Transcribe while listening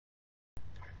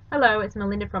Hello, it's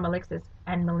Melinda from Alexis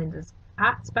and Melinda's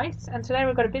Art Space, and today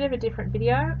we've got a bit of a different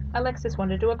video. Alexis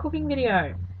wanted to do a cooking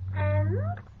video.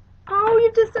 Oh,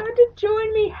 you've decided to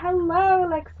join me. Hello,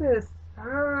 Alexis.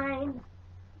 Fine.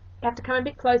 You have to come a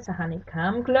bit closer, honey.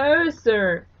 Come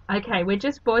closer. Okay, we're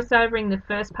just voiceovering the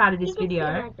first part of this video.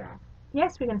 See my dress.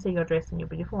 Yes, we can see your dress and your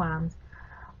beautiful arms.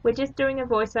 We're just doing a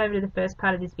voiceover to the first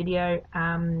part of this video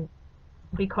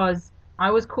because I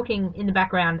was cooking in the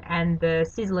background and the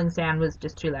sizzling sound was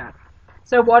just too loud.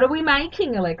 So what are we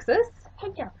making, Alexis?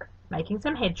 Hedgehog. Making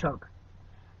some hedgehog.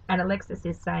 And Alexis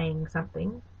is saying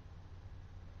something.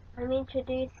 I'm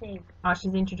introducing. Oh,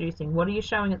 she's introducing. What are you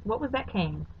showing? What was that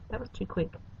can? That was too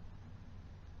quick.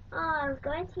 Oh, I was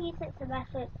going to use it to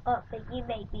mash it up, but you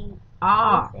made me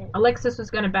Ah, use it. Alexis was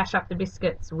going to bash up the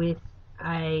biscuits with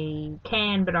a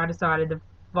can, but I decided the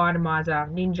Vitamizer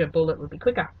Ninja Bullet would be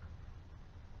quicker.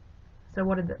 So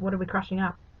what are we crushing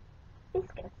up?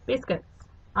 Biscuits. Biscuits.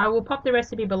 I will pop the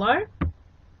recipe below.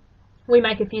 We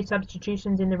make a few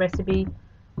substitutions in the recipe,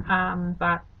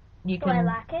 but you Do can... I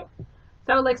like it?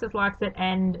 So Alexis likes it,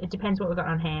 and it depends what we've got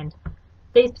on hand.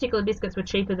 These particular biscuits were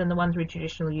cheaper than the ones we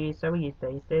traditionally use, so we use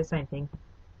these. They're the same thing.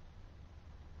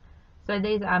 So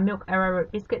these are milk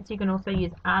arrowroot biscuits. You can also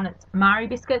use Arnott's Marie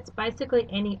Biscuits. Basically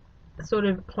any sort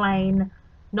of plain,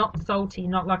 not salty,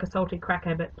 not like a salted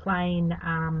cracker, but plain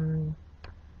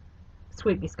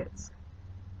sweet biscuits.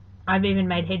 I've even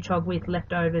made hedgehog with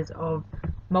leftovers of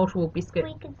multiple biscuits.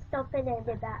 We can stop it in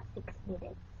about 6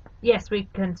 minutes. Yes, we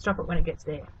can stop it when it gets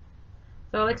there.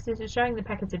 So Alexis is showing the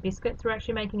packets of biscuits. We're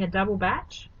actually making a double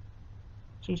batch.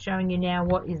 She's showing you now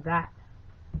what is that.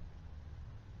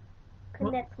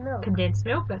 Condensed milk. Condensed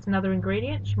milk, that's another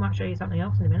ingredient. She might show you something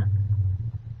else in a minute.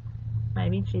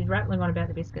 Maybe. She's rattling on about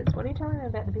the biscuits. What are you telling her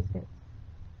about the biscuits?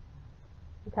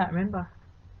 You can't remember.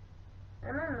 I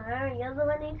don't know, you're the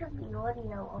one who took the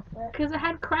audio off it. Because it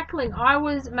had crackling. I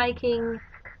was making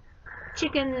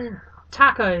chicken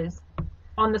tacos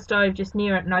on the stove just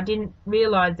near it, and I didn't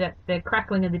realise that the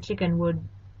crackling of the chicken would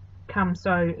come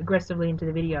so aggressively into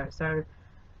the video. So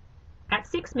at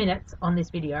 6 minutes on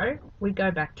this video, we go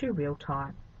back to real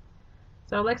time.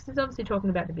 So Alexis is obviously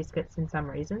talking about the biscuits in some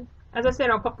reason. As I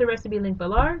said, I'll pop the recipe link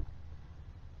below.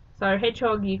 So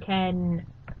hedgehog, you can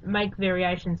make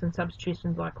variations and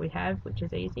substitutions like we have, which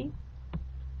is easy.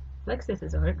 Alexis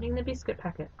is opening the biscuit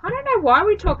packet. I don't know why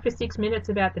we talked for 6 minutes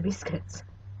about the biscuits.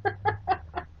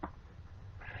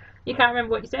 You can't remember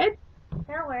what you said?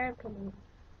 Now we're opening.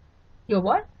 You're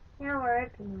what? Now we're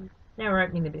opening. Now we're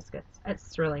opening the biscuits. It's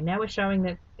thrilling. Now we're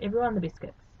showing everyone the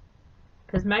biscuits.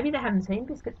 Because maybe they haven't seen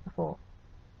biscuits before.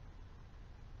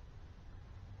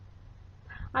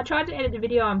 I tried to edit the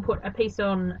video and put a piece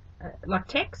on, like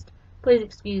text. Please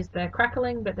excuse the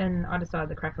crackling, but then I decided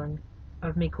the crackling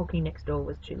of me cooking next door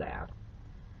was too loud.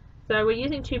 So we're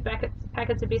using 2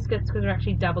 packets of biscuits because we're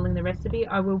actually doubling the recipe.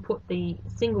 I will put the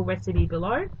single recipe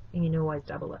below, and you can always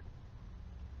double it.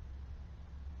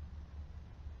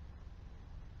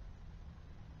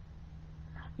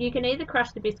 You can either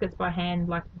crush the biscuits by hand,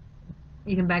 like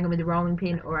you can bang them with a rolling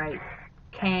pin or a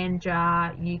can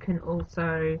jar. You can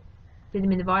also do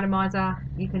them in the Vitamizer.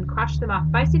 You can crush them up.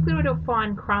 Basically with a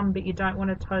fine crumb, but you don't want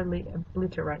to totally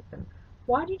obliterate them.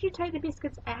 Why did you take the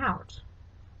biscuits out?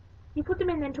 You put them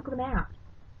in and then took them out.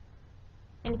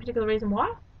 Any particular reason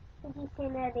why? Did you say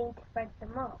I need to break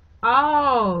them off?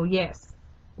 Oh, yes.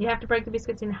 You have to break the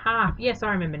biscuits in half. Yes,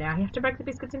 I remember now. You have to break the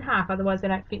biscuits in half, otherwise they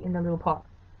don't fit in the little pot.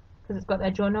 Because it's got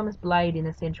that ginormous blade in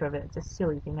the centre of it. It's a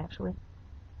silly thing, actually.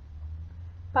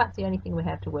 But it's the only thing we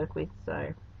have to work with,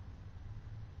 so...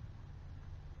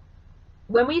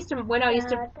 When I used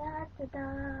to...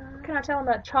 Can I tell them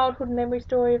a childhood memory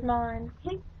story of mine?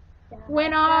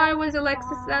 When I was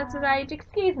Alexis's age...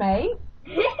 Excuse me?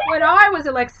 When I was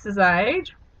Alexis's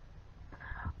age,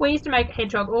 we used to make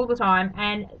hedgehog all the time,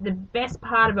 and the best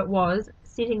part of it was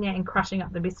sitting there and crushing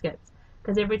up the biscuits.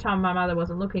 Because every time my mother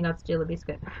wasn't looking, I'd steal a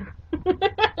biscuit.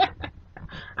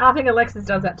 I think Alexis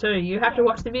does that too. You have to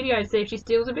watch the video to see if she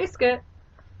steals a biscuit.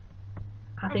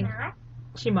 I think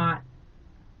she might.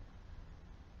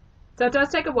 So it does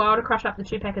take a while to crush up the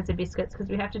 2 packets of biscuits because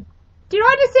we have to... Did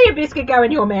I just see a biscuit go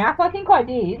in your mouth? I think I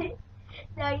did.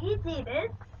 No, you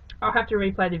didn't. I'll have to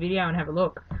replay the video and have a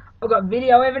look. I've got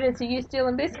video evidence of you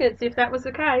stealing biscuits if that was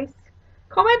the case.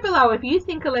 Comment below if you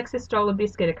think Alexis stole a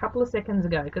biscuit a couple of seconds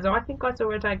ago, because I think I saw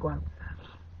her take one.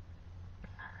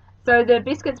 So the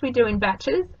biscuits we do in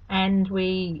batches, and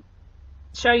we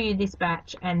show you this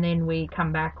batch, and then we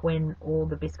come back when all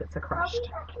the biscuits are crushed.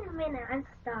 I'll be back in a minute. I'm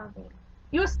starving.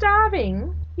 You're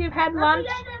starving? You've had lunch?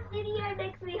 That video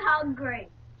makes me hungry.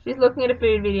 She's looking at a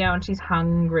food video and she's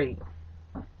hungry.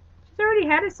 She's already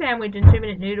had a sandwich and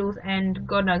 2-minute noodles and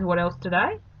God knows what else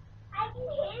today. I can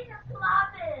hear the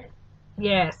flowers.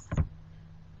 Yes.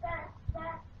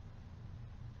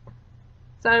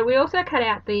 So we also cut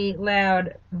out the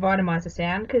loud Vitamizer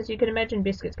sound because you can imagine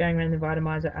biscuits going around the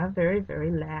Vitamizer are very,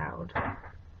 very loud.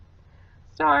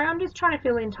 So I'm just trying to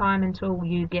fill in time until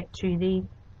you get to the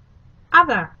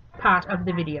other part of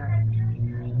the video.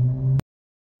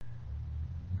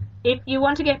 If you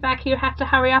want to get back, you have to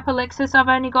hurry up, Alexis. I've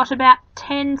only got about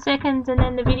 10 seconds and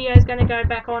then the video is going to go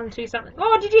back on to something.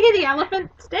 Oh, did you hear the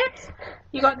elephant steps?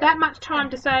 You got that much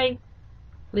time to say,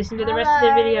 listen to the rest of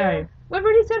the video. We've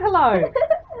already said hello.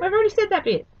 We've already said that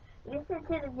bit. Listen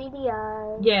to the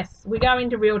video. Yes, we go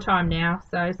into real time now.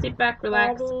 So sit back,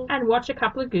 relax, Ready. and watch a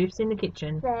couple of goofs in the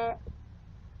kitchen. Set.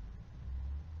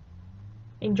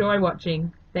 Enjoy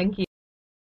watching. Thank you.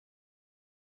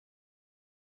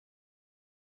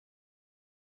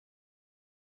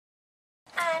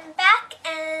 I'm back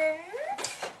and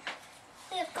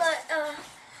we've got a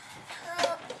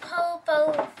whole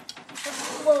bowl,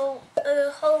 well,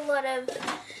 a whole lot of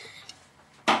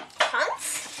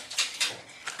chunks.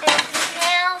 And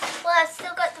now, well, I've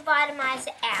still got the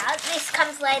Vitamizer out. This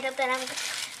comes later, but I'm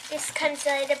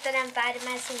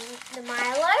vitamizing the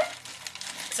Milo.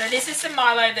 So this is the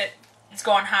Milo that has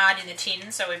gone hard in the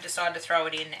tin, so we've decided to throw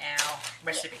it in our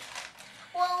recipe.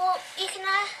 Well, you can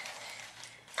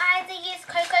either use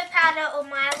cocoa powder or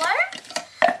Milo,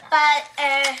 but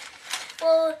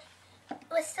well,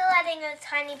 we're still adding a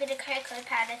tiny bit of cocoa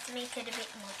powder to make it a bit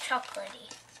more chocolatey.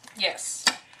 Yes.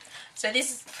 So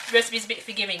this recipe is a bit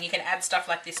forgiving. You can add stuff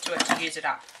like this to it to use it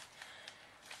up.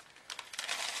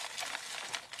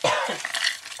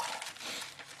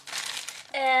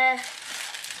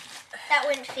 That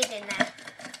wouldn't fit in there.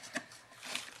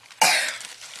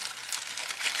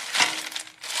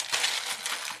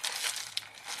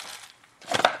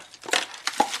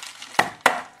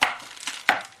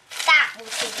 That will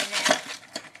fit in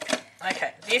there.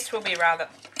 Okay, this will be rather...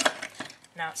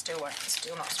 No, it still won't. It's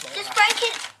still not small Just enough. break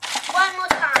it one more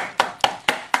time.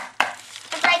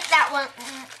 And break that one.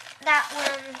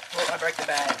 Oh, I broke the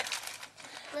bag.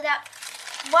 Without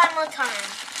one more time.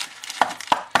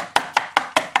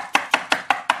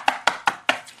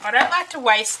 I don't like to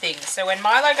waste things, so when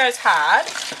Milo goes hard...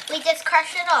 We just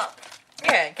crush it up.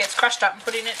 Yeah, it gets crushed up and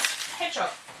put in its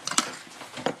hedgehog.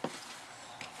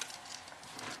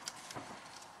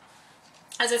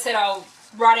 As I said, I'll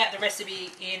write out the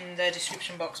recipe in the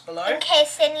description box below. In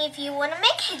case any of you want to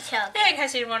make hedgehog. Yeah, in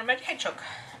case you want to make hedgehog.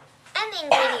 And the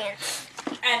ingredients.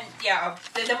 And yeah,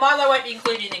 the Milo won't be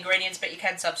included in the ingredients, but you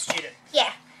can substitute it.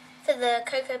 Yeah, for the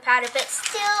cocoa powder, but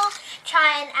still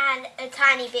try and add a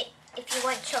tiny bit if you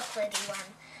want chocolatey one.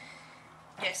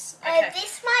 Yes, okay.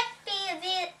 This might be a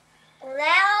bit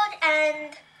loud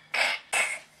and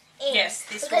Yes,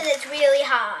 this because will... it's really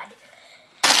hard.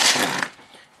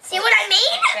 See what I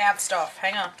mean? Bounced off.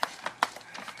 Hang on.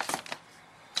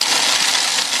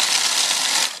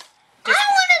 I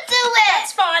want to do it!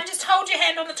 That's fine. Just hold your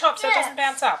hand on the top so it Yes. doesn't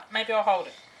bounce up. Maybe I'll hold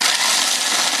it.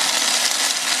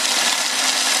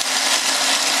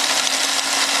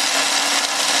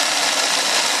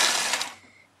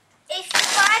 If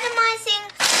you're vitamizing,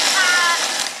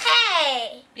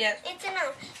 hey! Yeah. It's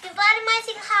enough. If you're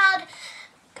vitamizing hard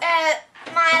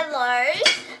Milo,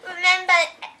 remember,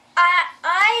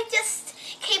 I just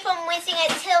keep on whizzing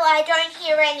it till I don't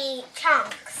hear any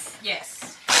chunks.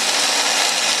 Yes.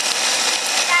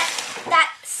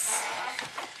 That's...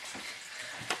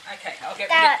 Okay, I'll get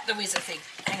rid of the whizzer thing.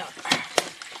 Hang on.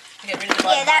 Get rid of the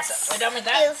Yeah, Vitamizer. that's... We're done with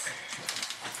that.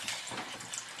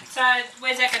 So,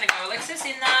 where's that going to go, Alexis?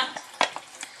 In the...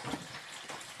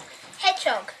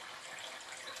 Hedgehog.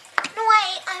 No,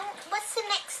 wait, what's the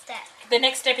next step? The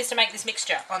next step is to make this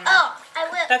mixture on the... Oh, I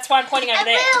will. That's why I'm pointing over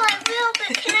there. I will,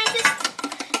 but can I just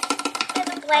get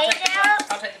the blade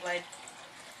out? I'll take the blade.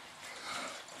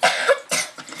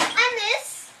 And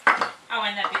this. Oh,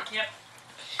 and that bit, yep.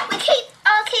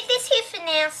 I'll keep this here for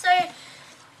now. So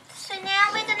now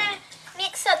we're gonna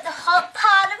mix up the hot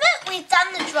part of it. We've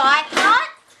done the dry part.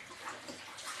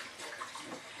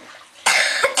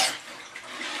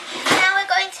 Now we're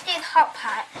going to do the hot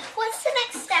part. What's the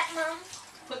next step, Mum?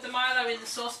 Put the Milo in the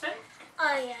saucepan.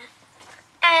 Oh yeah.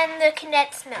 And the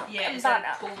condensed milk Yeah, and is butter.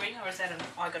 that a pull ring or is that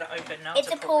I got to open? No,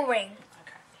 It's a pull ring.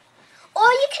 Okay. Or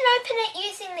you can open it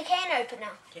using the can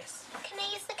opener. Yes. Can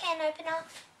I use the can opener?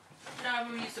 No,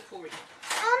 we'll use the pull ring.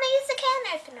 I want to use the can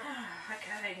opener.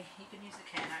 Okay, you can use the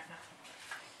can opener.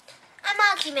 I'm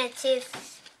argumentative.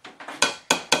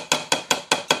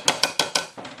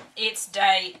 It's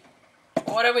day...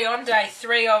 What are we on? Day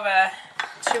 3 of a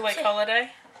 2-week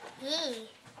holiday? Yeah.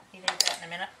 You need that in a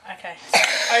minute. Okay. So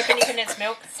open your condensed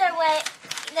milk. So wait,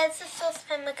 there's a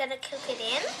saucepan we're going to cook it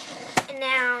in. And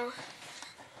now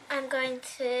I'm going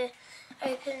to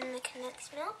open the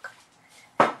condensed milk.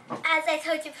 As I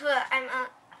told you before, I'm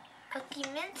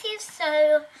argumentative,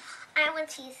 so I want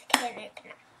to use a can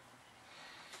opener.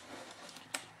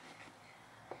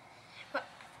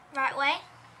 Right way?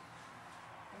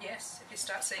 Yes, if you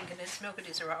start seeing condensed milk, it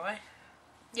is the right way.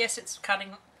 Yes, it's cutting.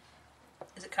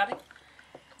 Is it cutting?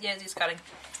 Yeah, it is cutting.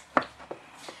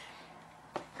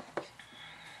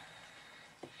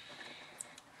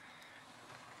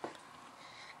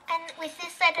 And with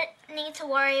this, I don't need to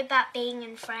worry about being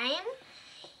in frame,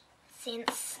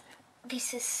 since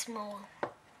this is small.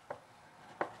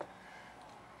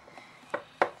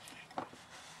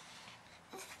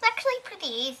 This is actually pretty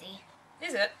easy.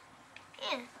 Is it?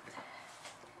 Yeah.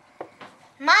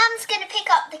 Mom's gonna pick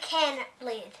up the can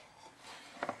lid.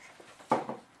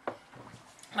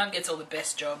 Mum gets all the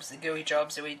best jobs, the gooey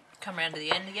jobs that we come around to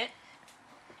the end to get.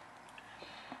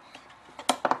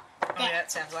 Oh yeah,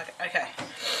 that sounds like it. Okay.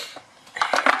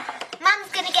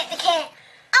 Mum's gonna get the can.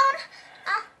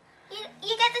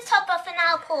 You get the top off and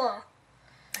I'll pour.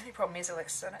 The only problem is,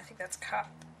 Alexis, I don't think that's cut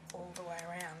all the way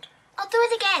around. I'll do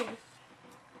it again.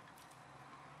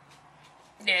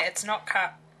 Yeah, it's not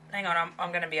cut. Hang on,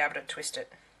 I'm going to be able to twist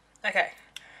it. Okay.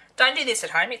 Don't do this at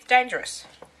home, it's dangerous.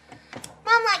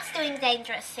 Mum likes doing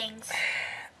dangerous things.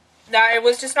 No, it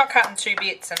was just not cut in 2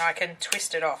 bits and I can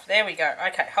twist it off. There we go.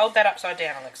 Okay, hold that upside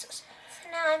down, Alexis. So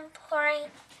now I'm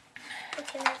pouring the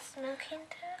condensed milk into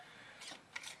it.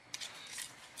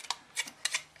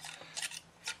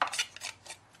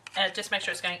 Just make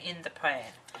sure it's going in the pan.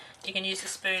 You can use a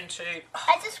spoon to...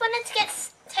 I just wanted to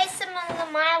taste some of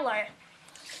the Milo.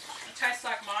 It tastes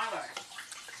like Milo.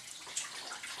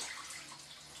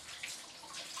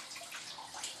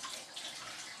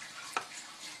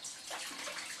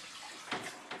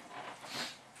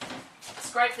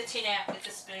 Scrape the tin out with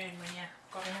the spoon when you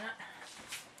got in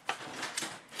it.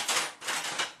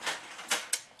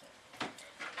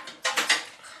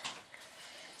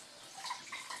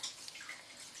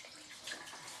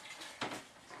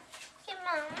 Hey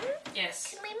Mum,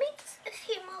 Yes. can we make a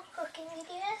few more cooking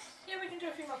videos? Yeah, we can do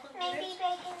a few more cooking Maybe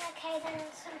videos. baking a cake and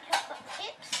some chocolate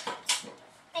chips?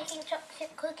 Making chocolate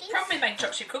chip cookies? Problem with making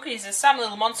chocolate chip cookies is some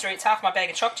little monster eats half my bag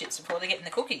of chocolate chips before they get in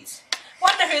the cookies.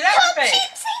 Wonder who that would be. Chocolate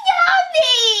chips are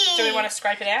yummy! Do we want to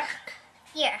scrape it out?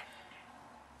 Yeah.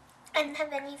 I don't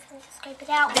have anything to scrape it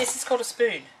out with. This is called a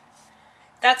spoon.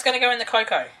 That's going to go in the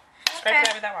cocoa. Scrape it Okay.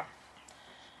 out with that one.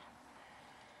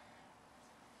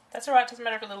 That's alright, doesn't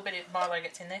matter if a little bit of Milo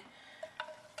gets in there.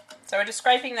 So we're just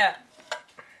scraping the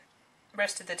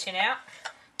rest of the tin out.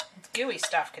 It's gooey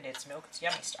stuff, condensed milk. It's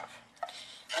yummy stuff.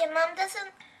 Yeah, Mum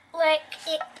doesn't like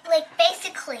it. Like,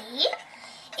 basically,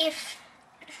 if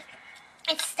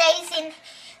it stays in,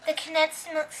 the condensed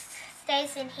milk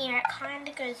stays in here, it kind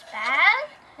of goes bad.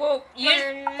 Well,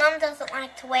 And Mum doesn't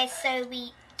like to waste, so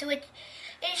we usually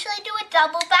do a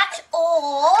double batch,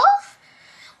 or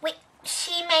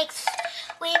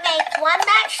we make one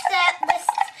batch that with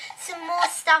some more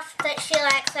stuff that she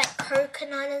likes, like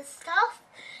coconut and stuff,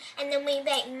 and then we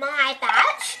make my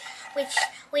batch, which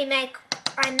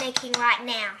I'm making right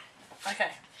now. Okay.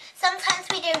 Sometimes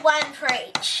we do one for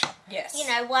each. Yes. You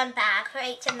know, one bag for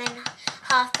each, and then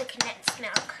half the condensed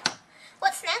milk.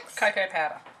 What's next? Cocoa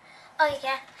powder. Oh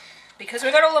yeah. Because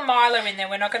we've got all the Milo in there,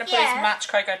 we're not going to put Yeah. as much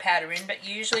cocoa powder in, but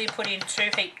usually you put in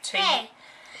 2 heap tea. Hey.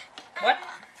 What?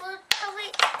 We'll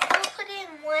put in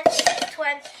one each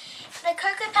one. The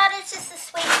cocoa powder is just to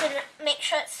sweeten, make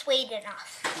sure it's sweet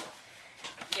enough.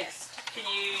 Yes. Can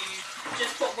you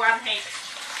just put 1 heap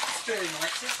spoon,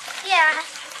 Alexis? Yeah,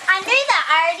 I knew that.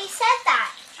 I already said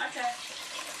that. Okay.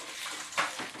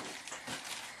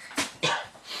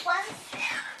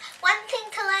 One thing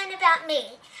to learn about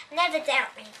me: never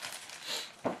doubt me.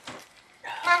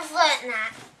 Mum's learnt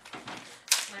that.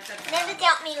 Never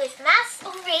doubt me with maths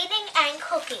or reading and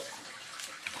cooking.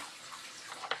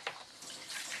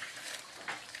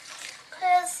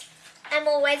 Because I'm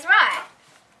always right.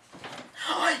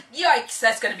 Yikes,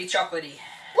 that's going to be chocolatey.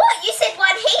 What? You said 1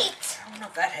 heap. Oh,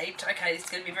 not that heaped. Okay, it's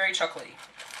going to be very chocolatey.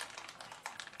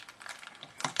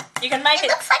 You can make It it...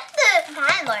 looks like the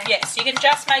Milo. Yes, you can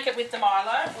just make it with the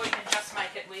Milo, or you can just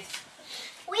make it with...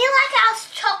 We like ours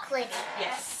chocolatey.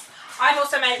 Yes. I've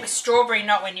also made it with strawberry,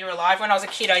 not when you were alive. When I was a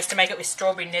kid, I used to make it with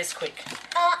strawberry Nesquik.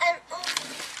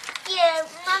 Yeah,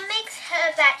 Mum makes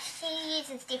her batch. She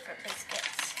uses different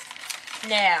biscuits.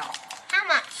 Now, How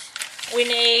much? we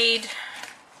need...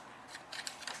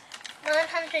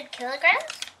 900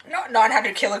 kilograms? Not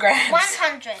 900 kilograms.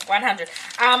 100. 100.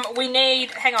 We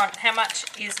need, hang on, how much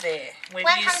is there?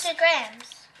 100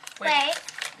 grams.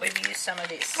 We've used some of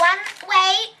this.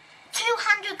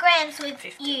 200 grams we've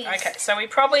 50. used. Okay, so we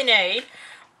probably need...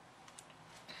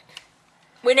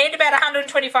 We need about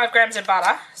 125 grams of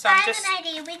butter. So I have an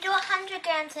idea. We do 100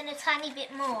 grams and a tiny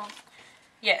bit more.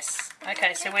 Yes.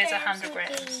 Okay, so where's 100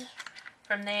 grams?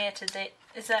 From there to there.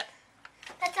 Is that...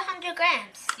 That's 100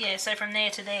 grams. Yeah, so from there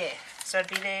to there. So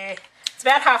it'd be there... It's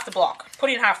about half the block.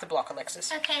 Put in half the block,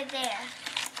 Alexis. Okay, there.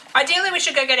 Ideally, we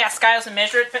should go get our scales and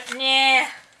measure it, but nah.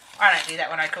 I don't do that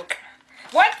when I cook.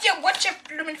 Watch your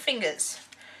blooming fingers.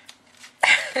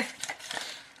 I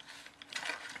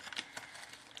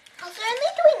was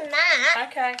only doing that.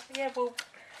 Okay, yeah, well,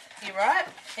 you're right.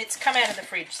 It's come out of the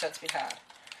fridge, so it's a bit hard.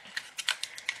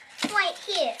 Wait,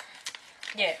 here.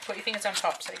 Yeah, put your fingers on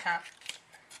top so you can't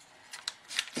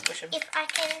squish them. If I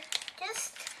can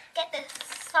just get the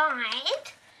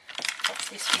side. What's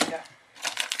this finger?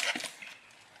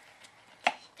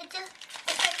 If I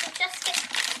can just get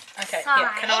Okay, side.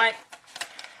 yeah, can I...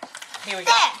 Here we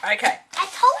go. There. Okay. I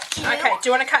told you. Okay, do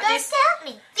you want to cut this? Don't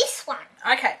doubt me. This one.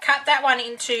 Okay, cut that one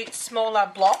into smaller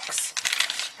blocks.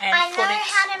 And I put know it...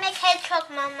 how to make hedgehog,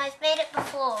 Mum. I've made it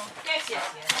before. Yes.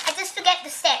 I just forget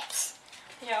the steps.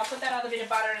 Yeah, I'll put that other bit of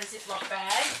butter in a Ziploc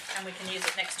bag and we can use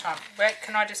it next time. Wait,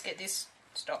 can I just get this?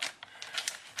 Stop.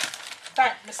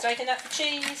 Don't mistaken that for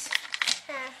cheese.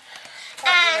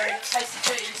 And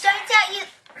Tasty cheese. don't doubt you.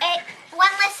 One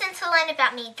lesson to learn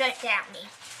about me. Don't doubt me.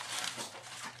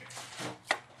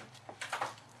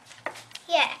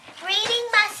 Yeah, reading,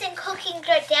 maths, and cooking.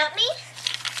 Don't doubt me.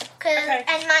 Okay.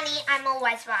 And money, I'm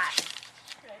always right.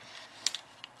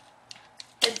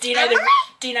 Do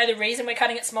you know the reason we're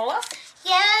cutting it smaller?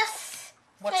 Yes.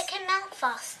 What's... So it can melt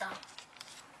faster.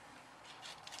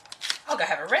 I'll go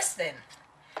have a rest then.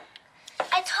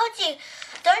 I told you,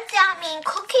 don't doubt me in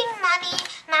cooking, money,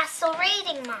 maths, or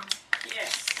reading, Mum.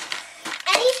 Yes.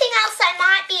 Anything else I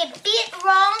might be a bit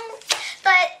wrong,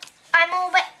 but I'm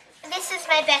always... This is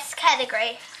my best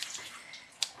category.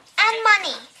 And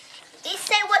money. You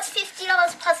say what's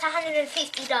 $50 plus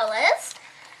 $150,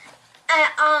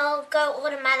 I'll go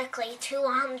automatically to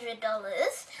 $100.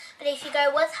 But if you go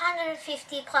what's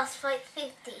 150 plus 50,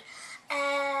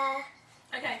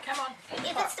 Okay, come on.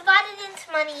 if it's divided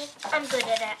into money, I'm good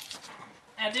at it.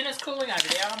 Our dinner's cooling over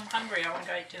there. I'm hungry. I want to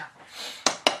go eat dinner.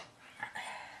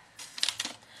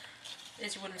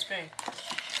 There's your wooden spoon.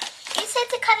 You said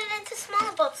to cut it into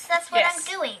smaller blocks. That's what Yes.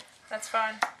 I'm doing. That's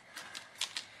fine.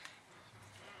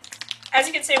 As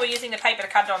you can see, we're using the paper to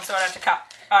cut it on, so I don't have to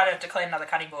cut. I don't have to clean another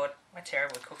cutting board. We're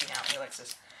terrible at cooking, aren't we,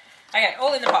 Alexis? Okay,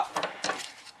 all in the pot.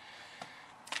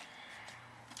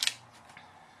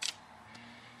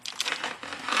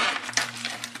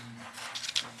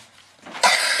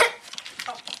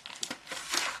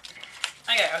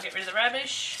 Okay, I'll get rid of the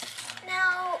rubbish.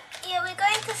 Now, yeah, we're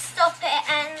going to stop it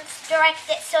and direct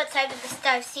it so it's over the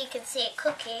stove so you can see it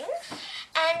cooking.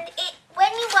 And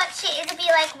when you watch it, it'll be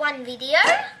like one video,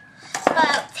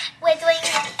 but we're doing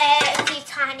a few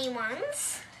tiny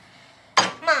ones.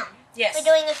 Mum, Yes. we're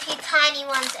doing a few tiny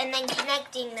ones and then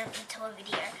connecting them into a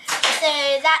video.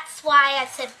 So that's why I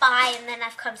said bye and then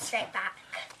I've come straight back.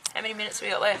 How many minutes have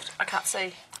we got left? I can't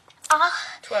see. 12.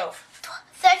 12.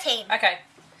 13. Okay.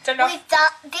 Turn it off. We've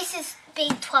done, this has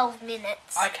been 12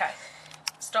 minutes. Okay.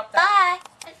 Stop that.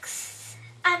 Bye.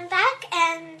 I'm back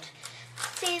and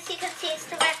see, as you can see, it's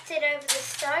directed over the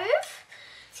stove.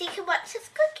 So you can watch us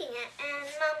cooking it. And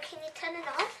Mum, can you turn it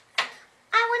on?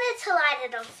 I wanted to light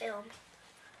it on film.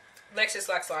 Alexis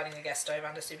likes lighting the gas stove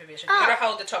under supervision. Oh. You've got to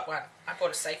hold the top one. I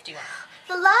bought a safety one.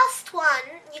 The last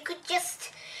one, you could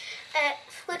just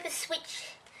flip a switch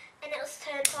and it was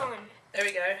turned on. There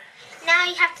we go. Now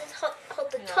you have to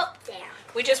hold the top down.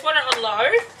 We just want it on low.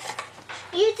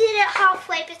 You did it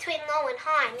halfway between low and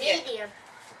high, Yeah. medium.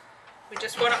 We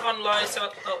just want it on low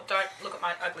so don't look at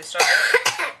my ugly stove.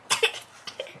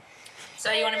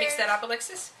 So you want to mix that up,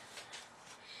 Alexis?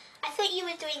 I thought you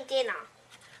were doing dinner.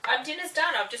 Dinner's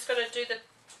done. I've just got to do the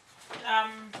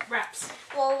wraps.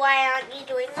 Well, why aren't you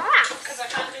doing the wraps? Because I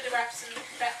can't do the wraps in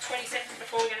about 20 seconds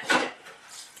before we're going to eat it.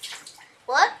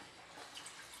 What?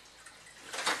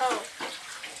 Oh.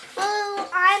 Well,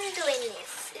 I'm doing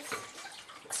this.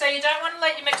 So you don't want to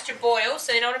let your mixture boil,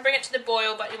 so you don't want to bring it to the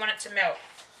boil, but you want it to melt.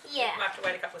 Yeah. We'll have to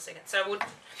wait a couple of seconds. So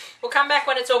we'll come back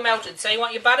when it's all melted. So you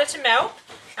want your butter to melt,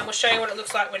 and we'll show you what it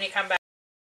looks like when you come back.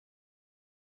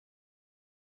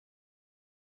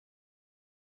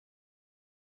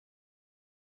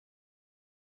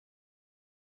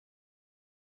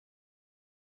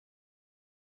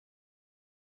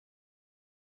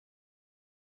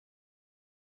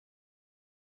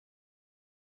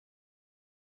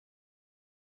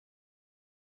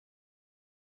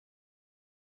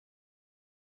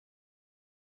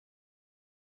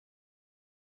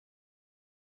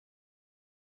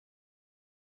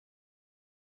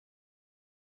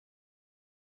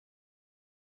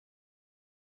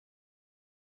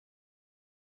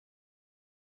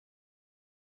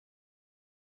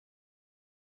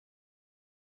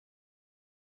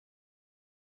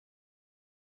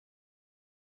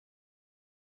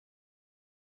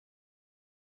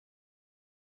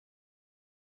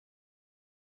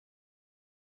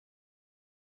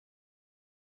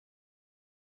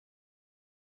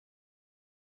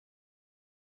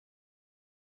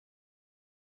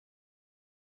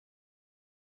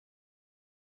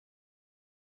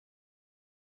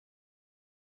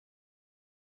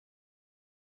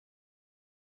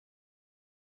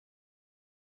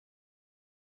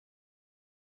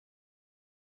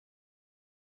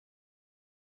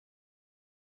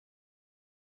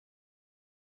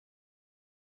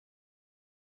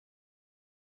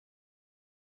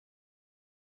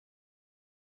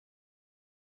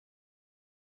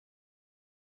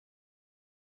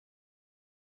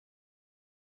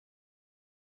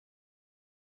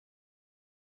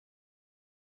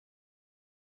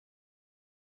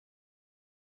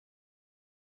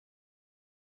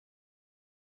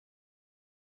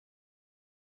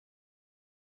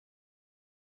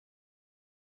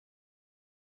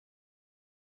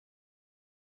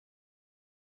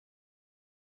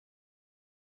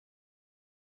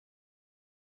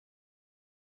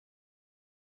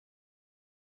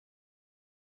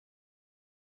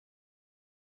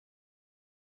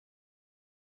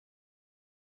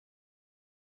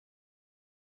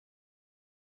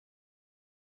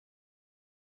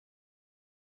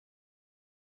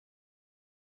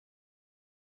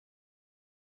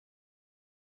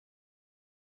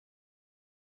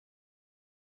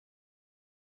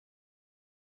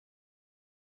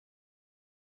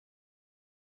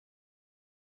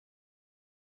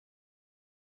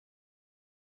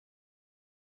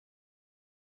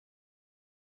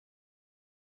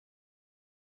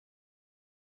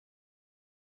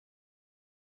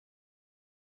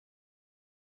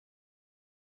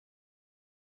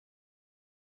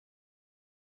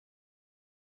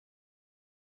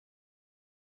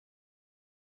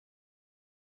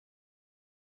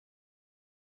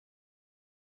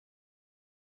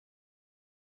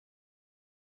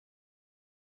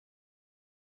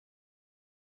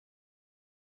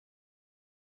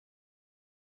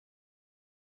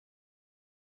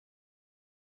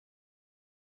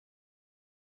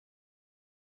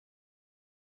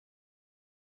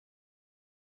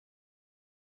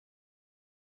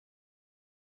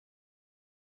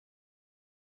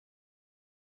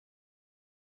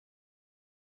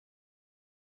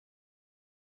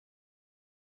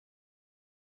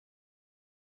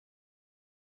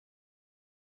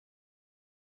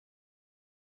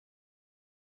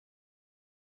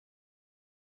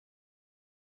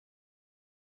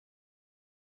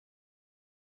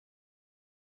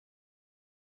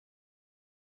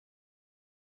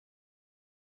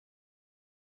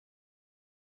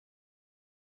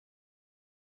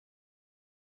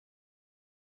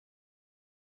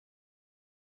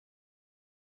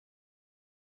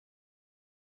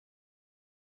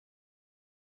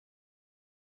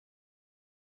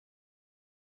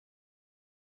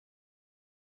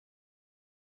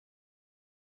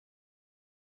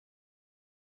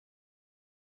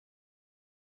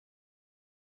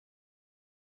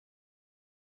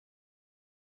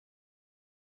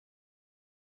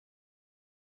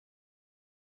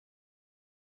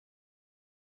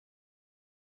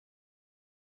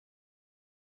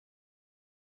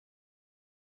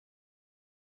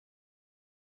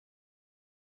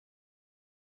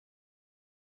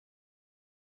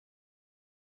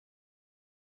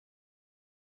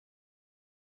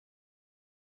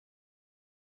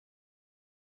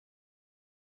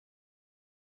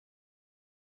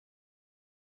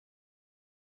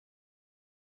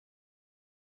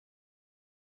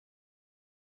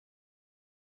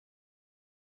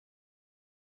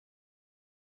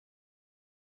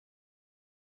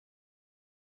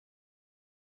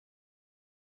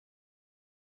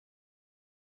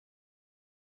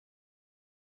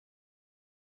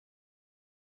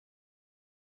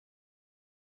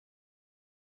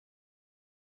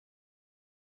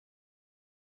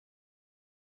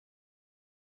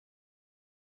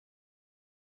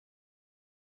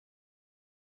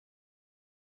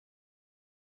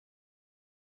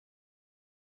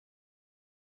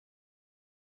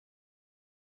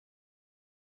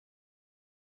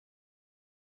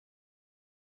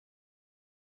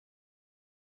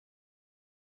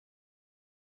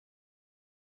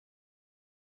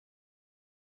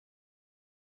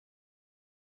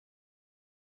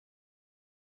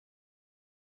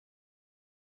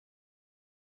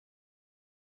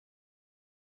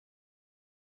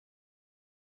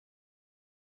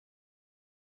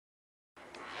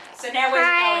 So now where's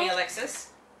Hi. Marie, Alexis?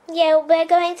 Yeah, we're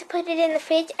going to put it in the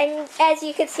fridge, and as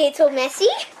you can see, it's all messy.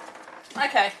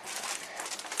 Okay.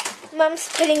 Mum's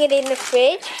putting it in the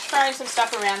fridge. Throwing some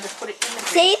stuff around to put it in the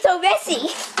fridge. See, it's all messy.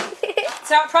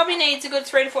 So it probably needs a good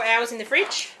 3 to 4 hours in the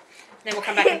fridge. Then we'll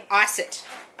come back and ice it.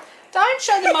 Don't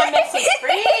show them my messy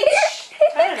fridge.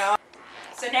 I don't know.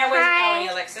 So now where's Hi. Marie,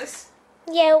 Alexis?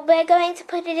 Yeah, we're going to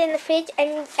put it in the fridge,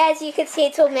 and as you can see,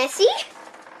 it's all messy.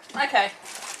 Okay.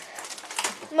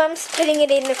 Mum's putting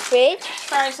it in the fridge.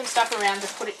 Throwing some stuff around to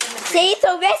put it in the fridge. See, it's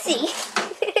all messy.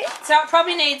 So it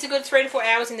probably needs a good 3 to 4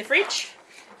 hours in the fridge.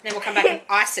 Then we'll come back and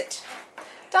ice it.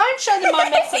 Don't show them my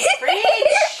messy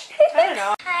fridge. I don't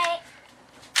know. Hi,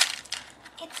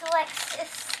 it's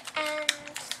Alexis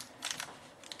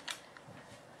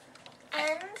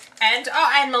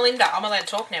And Melinda. I'm allowed to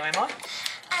talk now, am I?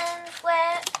 and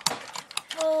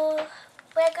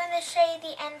we're going to show you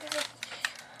the end of the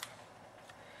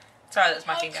Sorry, that's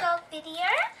my finger. hedgehog video.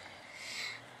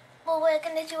 Well, we're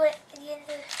going to do it at the end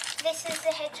of. This is the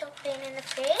hedgehog being in the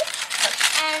fridge,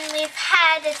 and we've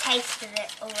had a taste of it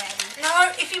already.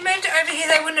 No, if you moved it over here,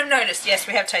 they wouldn't have noticed. Yes,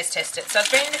 we have taste tested it. So it's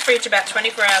been in the fridge about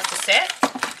 24 hours to set.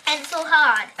 And it's all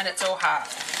hard. And it's all hard.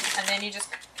 And then you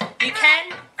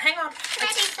can, hang on. Can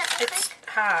I do something It's quick?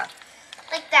 hard.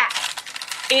 Like that.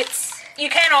 You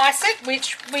can ice it,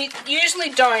 which we usually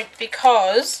don't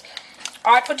because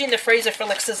I put it in the freezer for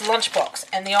Alexa's lunchbox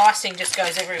and the icing just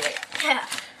goes everywhere. Yeah.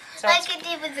 So Like it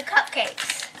did with the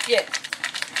cupcakes. yeah.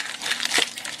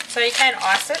 So you can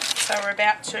ice it. So we're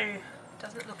about to,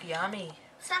 doesn't it look yummy?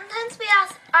 Sometimes we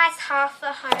ice half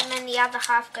at home and the other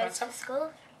half goes to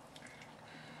school.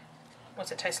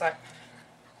 What's it taste like?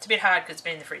 It's a bit hard because it's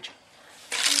been in the fridge.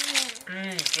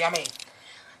 Yummy.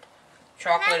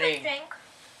 Can I have a Chocolatey. drink?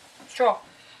 Sure.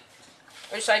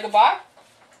 Will you say goodbye?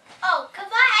 Oh,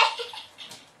 goodbye.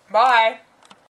 Bye.